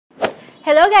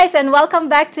Hello guys, and welcome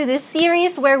back to this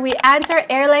series where we answer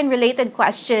airline-related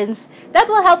questions that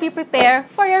will help you prepare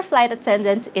for your flight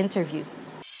attendant interview.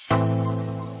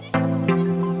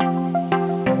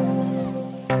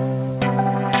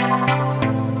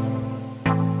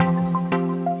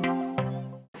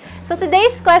 So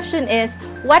today's question is,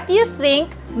 what do you think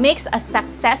makes a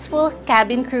successful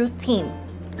cabin crew team?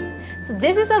 So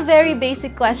this is a very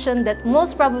basic question that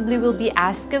most probably will be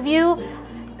asked of you.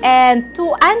 And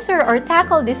to answer or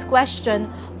tackle this question,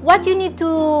 what you need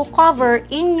to cover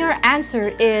in your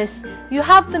answer is you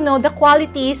have to know the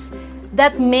qualities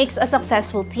that makes a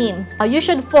successful team. You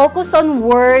should focus on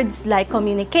words like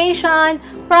communication,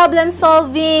 problem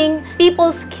solving,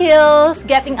 people skills,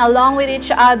 getting along with each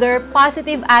other,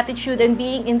 positive attitude, and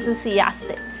being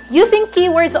enthusiastic. Using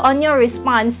keywords on your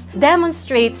response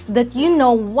demonstrates that you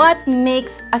know what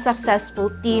makes a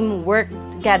successful team work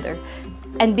together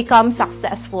and become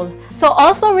successful. So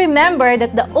also remember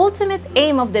that the ultimate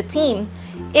aim of the team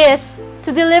is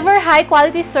to deliver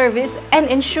high-quality service and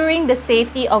ensuring the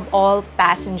safety of all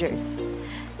passengers.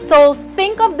 So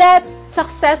think of that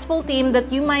successful team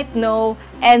that you might know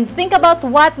and think about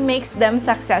what makes them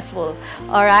successful.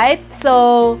 Alright?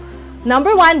 So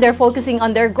number one, they're focusing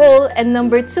on their goal, and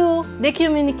number two, they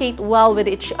communicate well with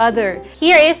each other.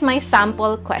 Here is my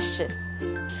sample question.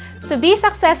 To be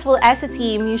successful as a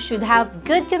team, you should have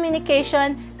good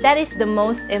communication. That is the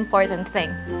most important thing.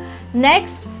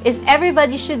 Next is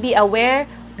everybody should be aware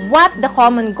what the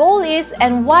common goal is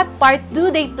and what part do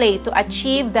they play to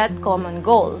achieve that common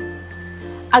goal.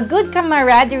 A good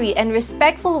camaraderie and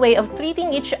respectful way of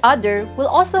treating each other will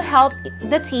also help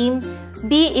the team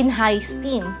be in high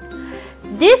esteem.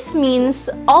 This means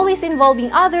always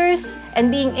involving others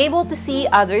and being able to see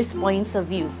others' points of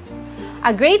view.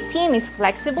 A great team is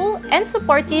flexible and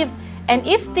supportive, and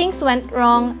if things went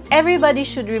wrong, everybody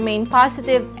should remain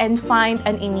positive and find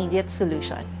an immediate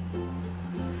solution.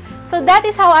 So that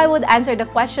is how I would answer the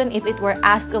question if it were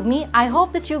asked of me. I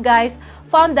hope that you guys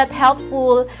found that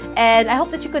helpful, and I hope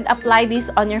that you could apply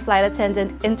this on your flight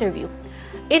attendant interview.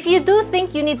 If you do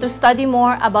think you need to study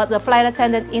more about the flight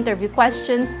attendant interview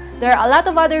questions, there are a lot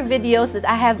of other videos that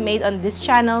I have made on this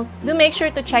channel. Do make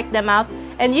sure to check them out.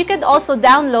 And you can also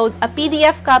download a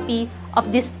PDF copy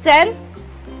of these 10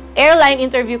 airline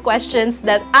interview questions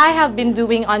that I have been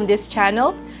doing on this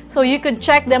channel. So you could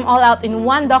check them all out in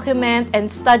one document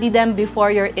and study them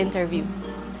before your interview.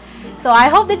 So I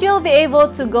hope that you'll be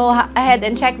able to go ahead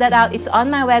and check that out. It's on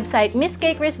my website,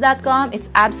 misskaykriz.com. It's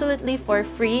absolutely for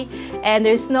free and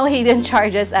there's no hidden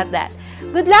charges at that.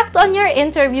 Good luck on your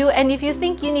interview, and if you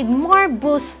think you need more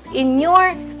boost in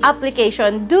your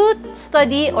application, do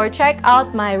study or check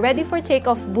out my Ready for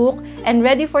Takeoff book and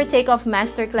Ready for Takeoff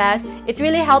Masterclass. It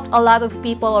really helped a lot of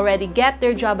people already get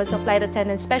their job as a flight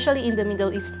attendant, especially in the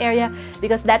Middle East area,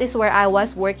 because that is where I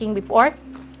was working before.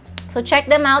 So check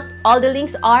them out. All the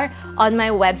links are on my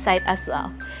website as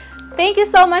well. Thank you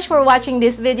so much for watching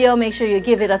this video. Make sure you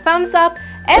give it a thumbs up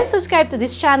and subscribe to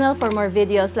this channel for more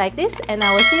videos like this, and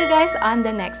I will see you guys on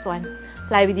the next one.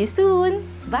 Fly with you soon.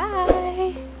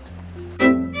 Bye!